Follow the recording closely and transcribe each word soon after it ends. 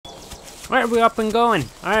Alright, we're up and going.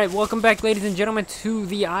 Alright, welcome back, ladies and gentlemen, to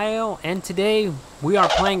the Isle. And today, we are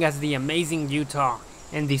playing as the amazing Utah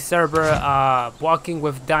in the server, Walking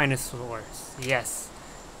with Dinosaurs. Yes,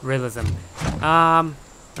 realism. I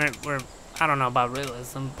don't know about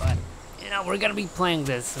realism, but, you know, we're gonna be playing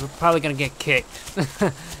this. We're probably gonna get kicked.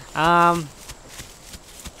 I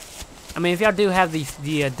mean, if y'all do have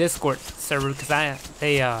the Discord server, because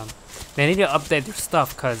they need to update their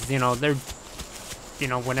stuff, because, you know, they're... You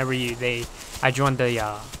know, whenever I joined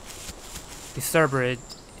the server, it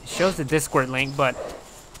shows the Discord link, but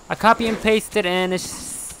I copy and paste it, and it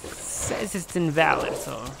says it's invalid.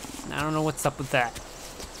 So I don't know what's up with that.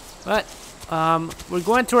 But we're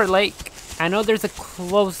going to our lake. I know there's a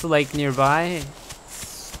close lake nearby.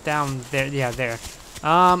 It's down there, yeah, there.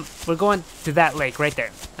 We're going to that lake right there.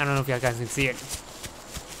 I don't know if y'all guys can see it.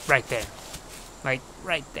 It's right there, like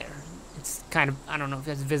right there. It's kind of, I don't know if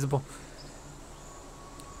that's visible.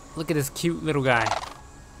 Look at this cute little guy.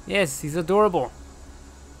 Yes, he's adorable.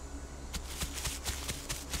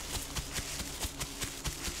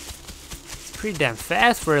 He's pretty damn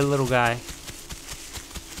fast for a little guy.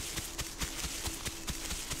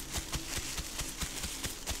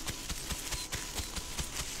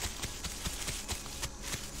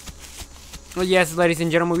 Well, yes, ladies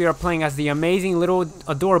and gentlemen, we are playing as the amazing little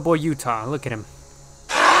adorable Utah. Look at him.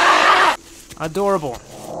 Adorable.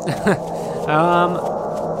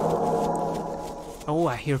 Oh,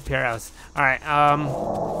 I hear parrots. Alright, I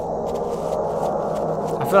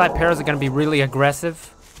feel like parrots are gonna be really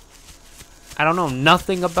aggressive. I don't know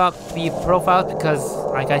nothing about the profile because,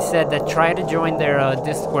 like I said, that try to join their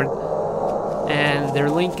Discord and their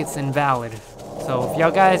link is invalid. So if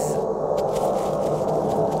y'all guys...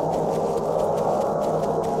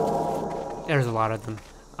 There's a lot of them.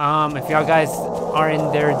 If y'all guys are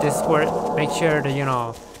in their Discord, make sure to, you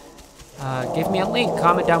know, give me a link,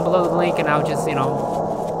 comment down below the link, and I'll just, you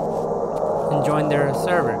know, join their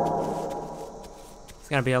server. It's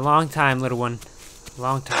gonna be a long time, little one.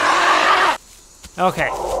 Long time. Okay.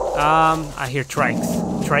 I hear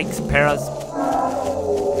trikes, parrots.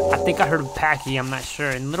 I think I heard a packy, I'm not sure.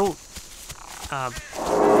 And little,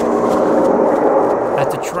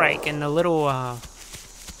 that's a trike, and a little,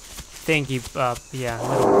 thingy, yeah,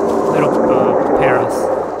 little parrots.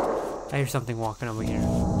 I hear something walking over here.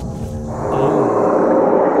 Oh.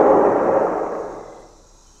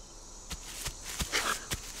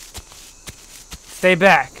 Stay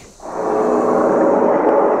back.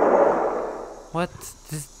 What?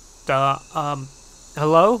 This,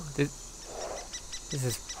 hello? This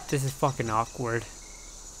is fucking awkward.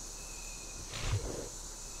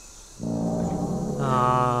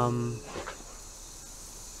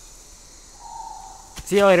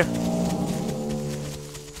 See you later.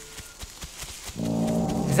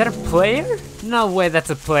 Is that a player? No way that's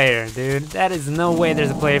a player, dude. That is no way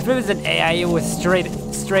there's a player. If it was an AI, it would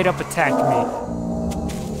straight up attack me.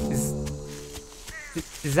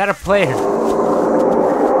 Is that a player?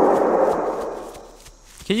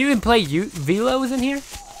 Can you even play velos in here?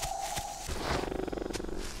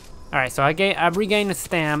 Alright, so I regained a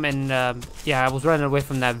stam, and yeah, I was running away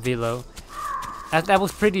from that velo. That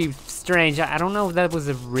was pretty strange. I don't know if that was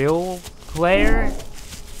a real player.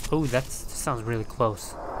 Oh, that sounds really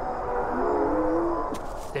close.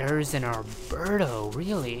 There's an Alberto,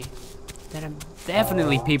 really? Then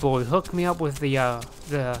definitely people would hook me up with the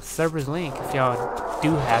server's link if y'all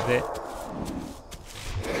do have it.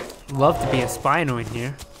 Love to be a spino in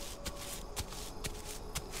here.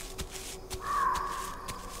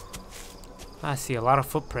 I see a lot of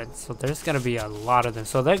footprints, so there's gonna be a lot of them.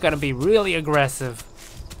 So they're gonna be really aggressive.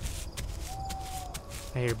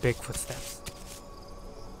 I hear big footsteps.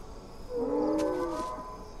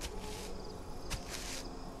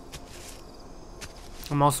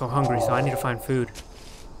 I'm also hungry, so I need to find food.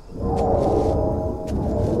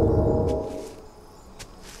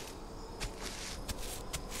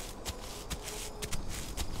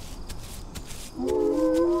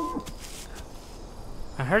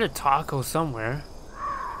 I heard a taco somewhere.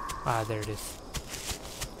 Ah, there it is.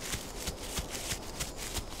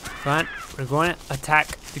 Come on, we're going to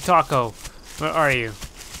attack the taco. Where are you?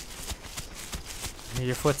 I hear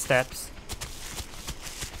your footsteps.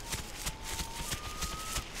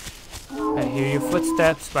 I hear your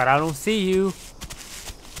footsteps, but I don't see you.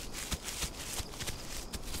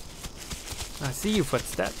 I see your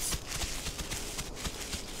footsteps.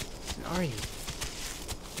 Where are you?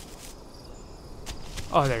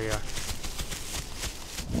 Oh, there you are.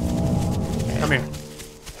 Come here.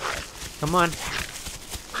 Come on.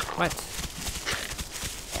 What?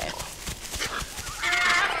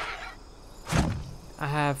 I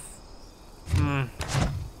have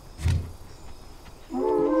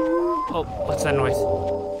Oh, what's that noise?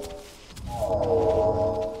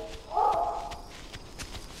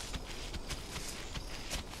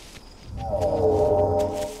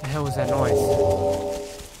 The hell was that noise?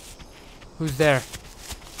 Who's there?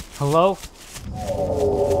 Hello?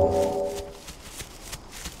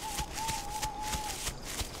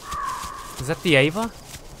 Is that the Ava?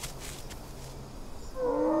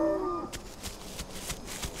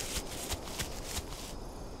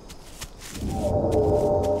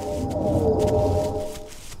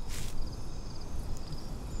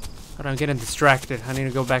 But I'm getting distracted. I need to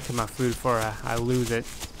go back to my food before I lose it.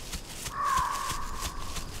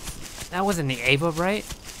 That wasn't the Ava, right?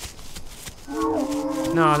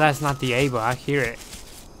 No, that's not the Ava. I hear it.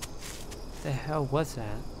 What the hell was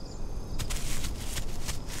that?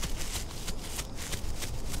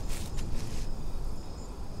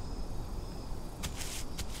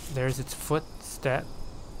 There's its footstep.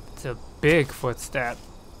 It's a big footstep.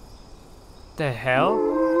 The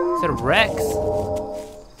hell? Is it a Rex?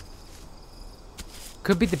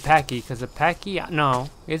 Could be the Packy, because the Packy, no.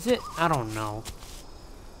 Is it? I don't know.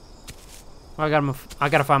 Well, I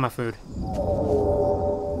gotta find my food.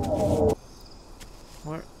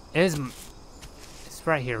 Where is it's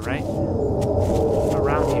right here, right?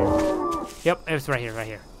 Around here. Yep, it's right here, right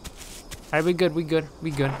here. Alright, we good, we good, we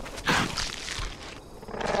good.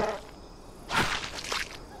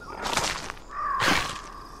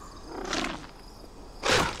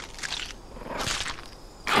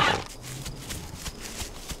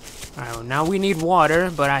 Alright, now we need water,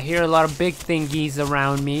 but I hear a lot of big thingies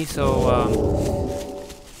around me, so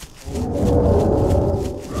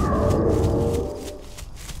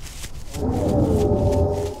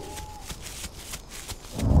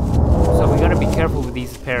we gotta be careful with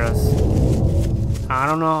these paras. I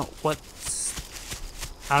don't know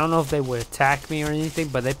I don't know if they would attack me or anything,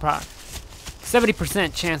 but they probably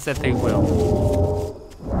 70% chance that they will.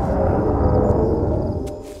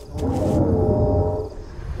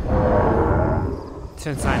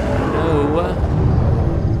 Since I know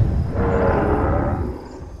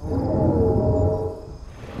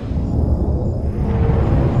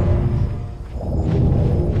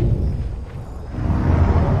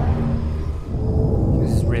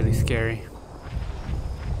this is really scary.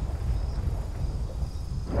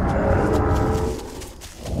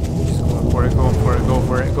 Just going for it, go for it, go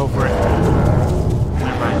for it, go for it.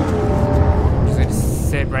 Never mind. I'm just gonna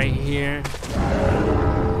sit right here.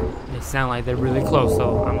 Sound like they're really close,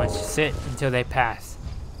 so I'm gonna sit until they pass.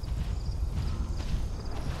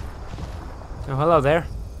 Oh, hello there.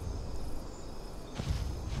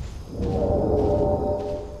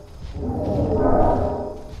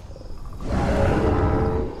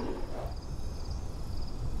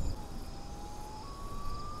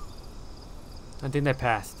 I think they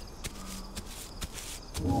passed.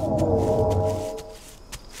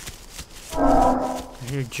 I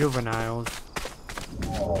hear juveniles.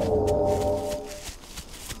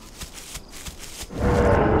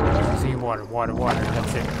 See water, water, water,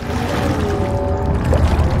 that's it.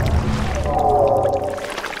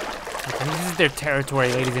 Okay, this is their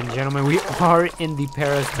territory, ladies and gentlemen. We are in the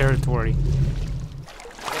Paras territory.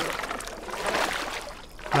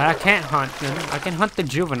 But I can't hunt them. I can hunt the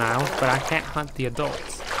juveniles, but I can't hunt the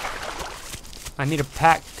adults. I need a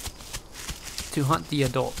pack to hunt the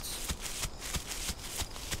adults.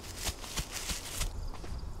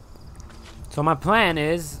 So my plan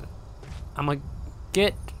is, I'm gonna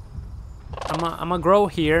grow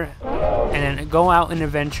here, and then go out and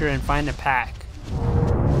adventure and find a pack.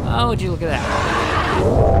 Oh, would you look at that?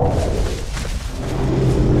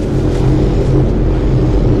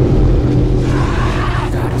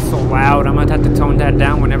 God, it's so loud. I'm gonna have to tone that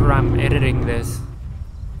down whenever I'm editing this.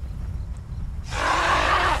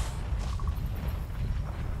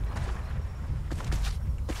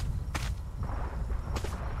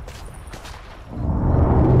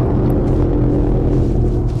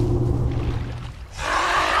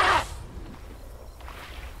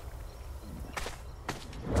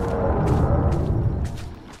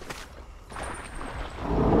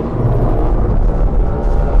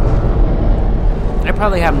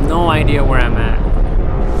 Probably have no idea where I'm at.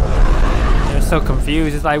 They're so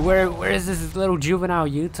confused. It's like, where is this little juvenile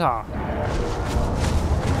Utah?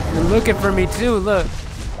 They're looking for me too. Look,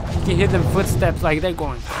 you can hear them footsteps like they're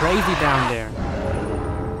going crazy down there.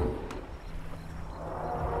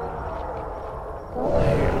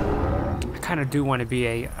 I kind of do want to be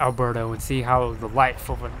a Alberto and see how the life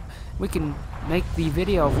of it. We can make the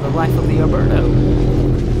video of the life of the Alberto.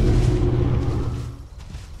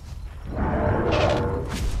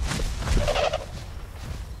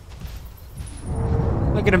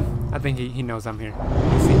 Look at him him? I think he knows I'm here.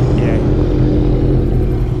 See? Yeah.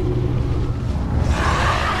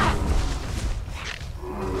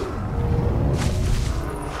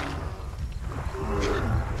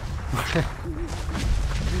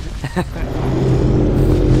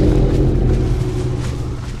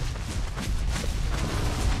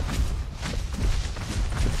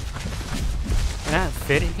 Can I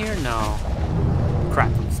fit in here? No.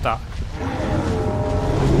 Crap, I'm stuck.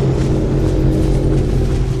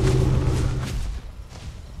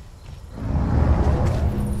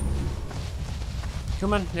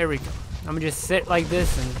 Come on, there we go. I'm gonna just sit like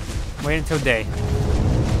this and wait until day.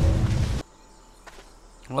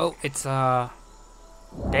 Well, it's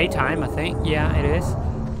daytime, I think. Yeah, it is.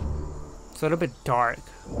 It's a little bit dark,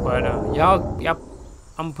 but y'all, yep.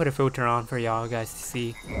 I'm gonna put a filter on for y'all guys to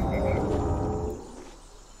see.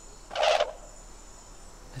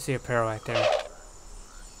 I see a pair right there.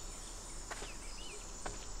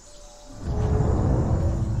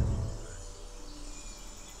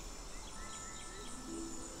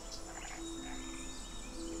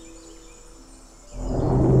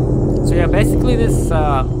 So yeah, basically this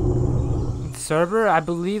server, I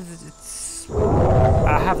believe it's...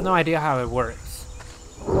 I have no idea how it works.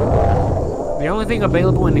 The only thing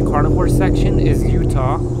available in the carnivore section is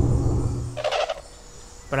Utah.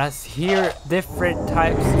 But I hear different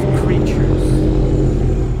types of creatures.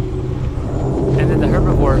 And then the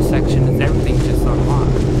herbivore section is everything just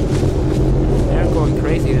unlocked. They're going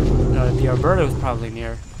crazy. The Alberto's probably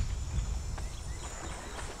near.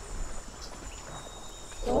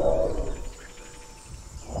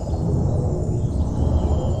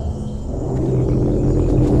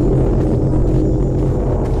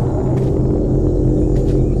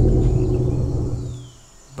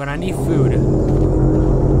 But I need food.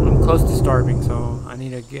 I'm close to starving, so I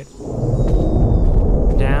need to get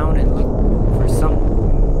down and look for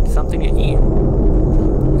something to eat.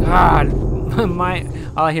 God,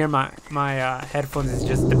 all I hear my headphones is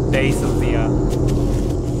just the bass of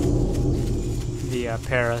the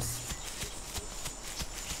Paris.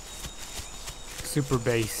 Super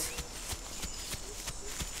bass.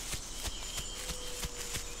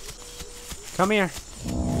 Come here.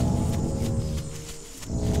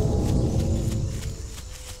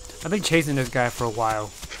 I've been chasing this guy for a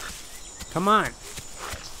while. Come on.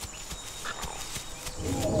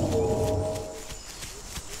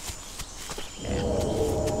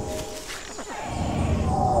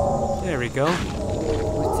 There we go.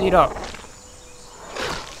 Let's eat up.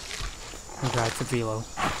 Oh god, it's a velo.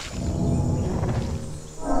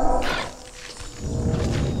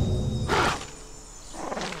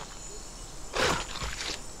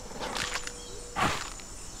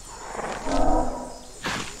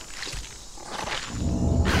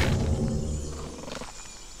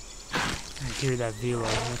 Hear that velo,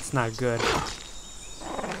 that's not good.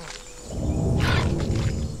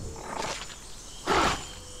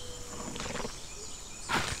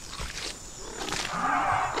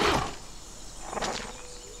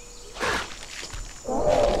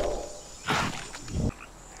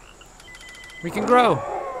 We can grow.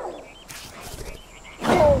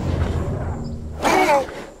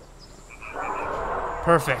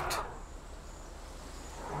 Perfect.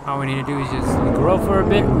 All we need to do is just grow for a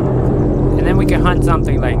bit. And then we can hunt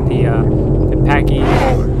something like the Packy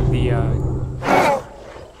or the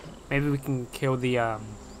maybe we can kill the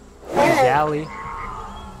galley.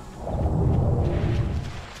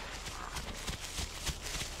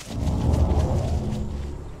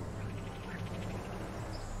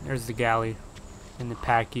 There's the galley and the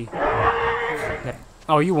Packy.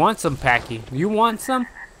 Oh, you want some Packy? You want some?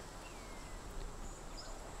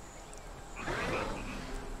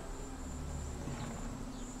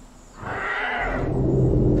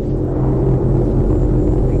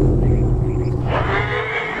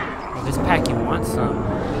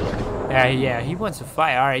 Yeah, he wants to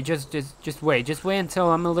fight. All right, just wait. Just wait until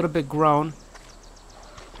I'm a little bit grown.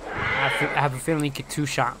 I have a feeling he could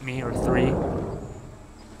two-shot me or three.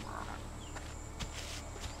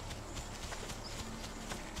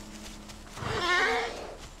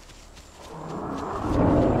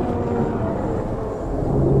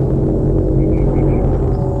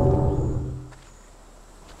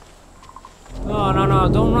 No,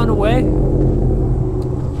 don't run away.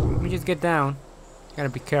 Let me just get down. Gotta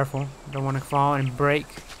be careful. Don't want to fall and break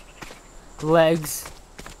legs.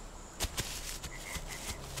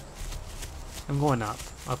 I'm going up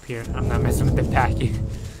here. I'm not messing with the Packy.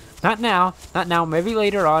 Not now. Not now. Maybe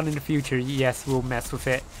later on in the future. Yes, we'll mess with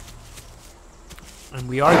it. And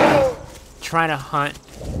we are gonna try to hunt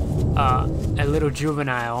a little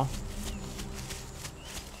juvenile.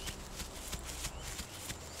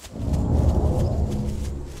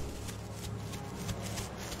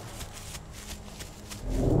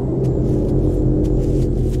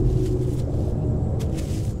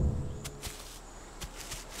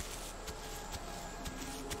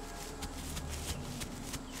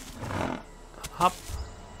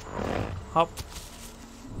 hop,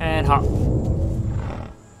 and hop.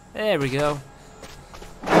 There we go.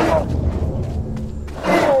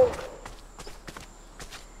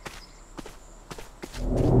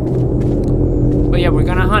 But yeah, we're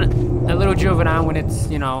gonna hunt a little juvenile when it's,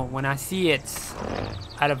 you know, when I see it's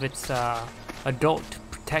out of its adult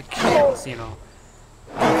protections, you know,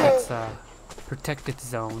 out of its protected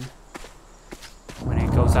zone. When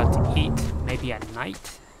it goes out to eat, maybe at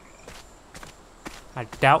night. I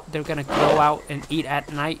doubt they're gonna go out and eat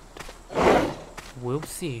at night. We'll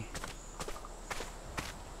see.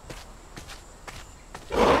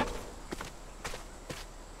 I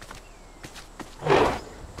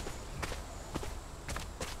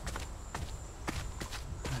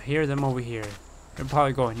hear them over here. They're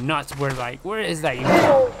probably going nuts. We're like, where is that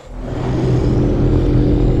unicorn?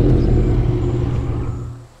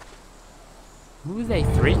 Who are they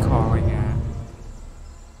three calling at?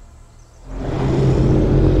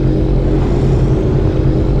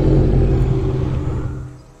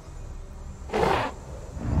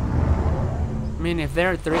 I mean, if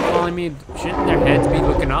they're three calling me, shouldn't their heads be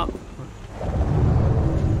looking up?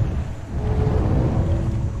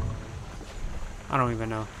 I don't even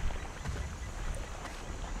know.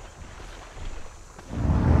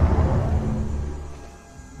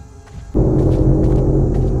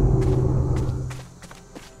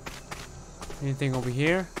 Anything over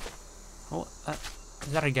here? Oh,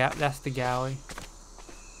 is that a galley? That's the galley.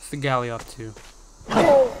 What's the galley up to?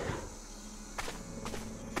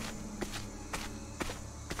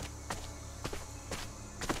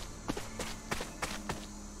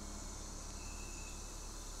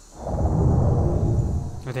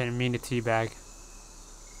 I didn't mean to teabag.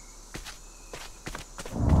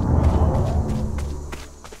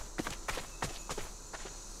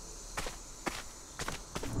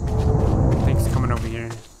 Thing's coming over here.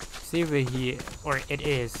 See if it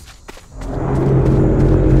is.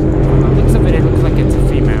 From the looks of it, it looks like it's a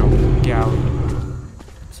female galley.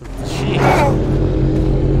 So she.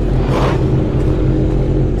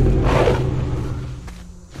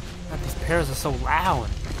 God, these pairs are so loud.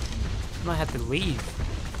 I might have to leave.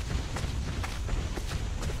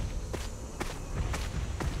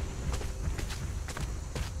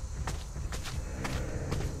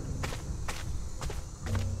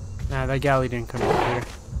 Nah, that galley didn't come over here.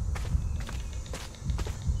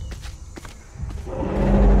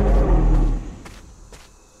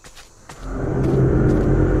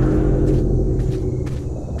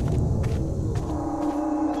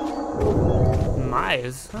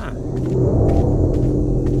 Maya's, huh?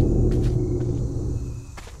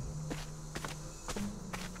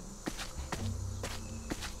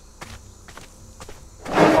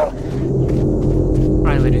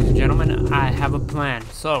 Alright, ladies and gentlemen, I have a plan.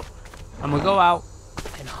 So, I'm gonna go out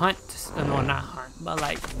and hunt, no, not hunt, but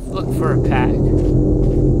like look for a pack.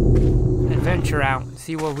 Adventure out and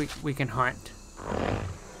see what we can hunt.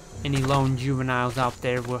 Any lone juveniles out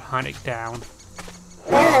there, we'll hunt it down.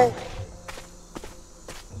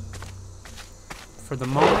 For the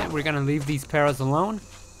moment, we're gonna leave these pairs alone.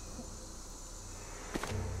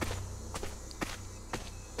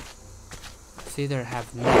 See, they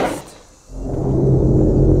have nests.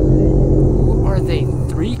 Who are they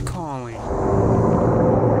three calling?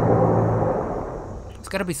 It's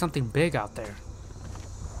gotta be something big out there.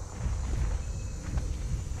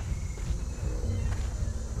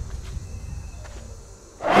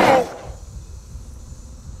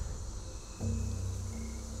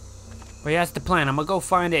 But yeah, that's the plan. I'm gonna go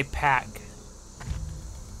find a pack.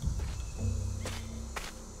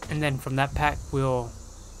 And then from that pack, we'll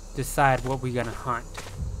decide what we're gonna hunt.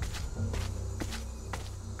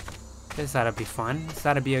 This ought to be fun. This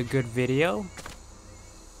ought to be a good video.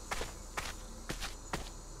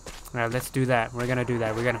 Alright, let's do that. We're gonna do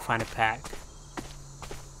that. We're gonna find a pack.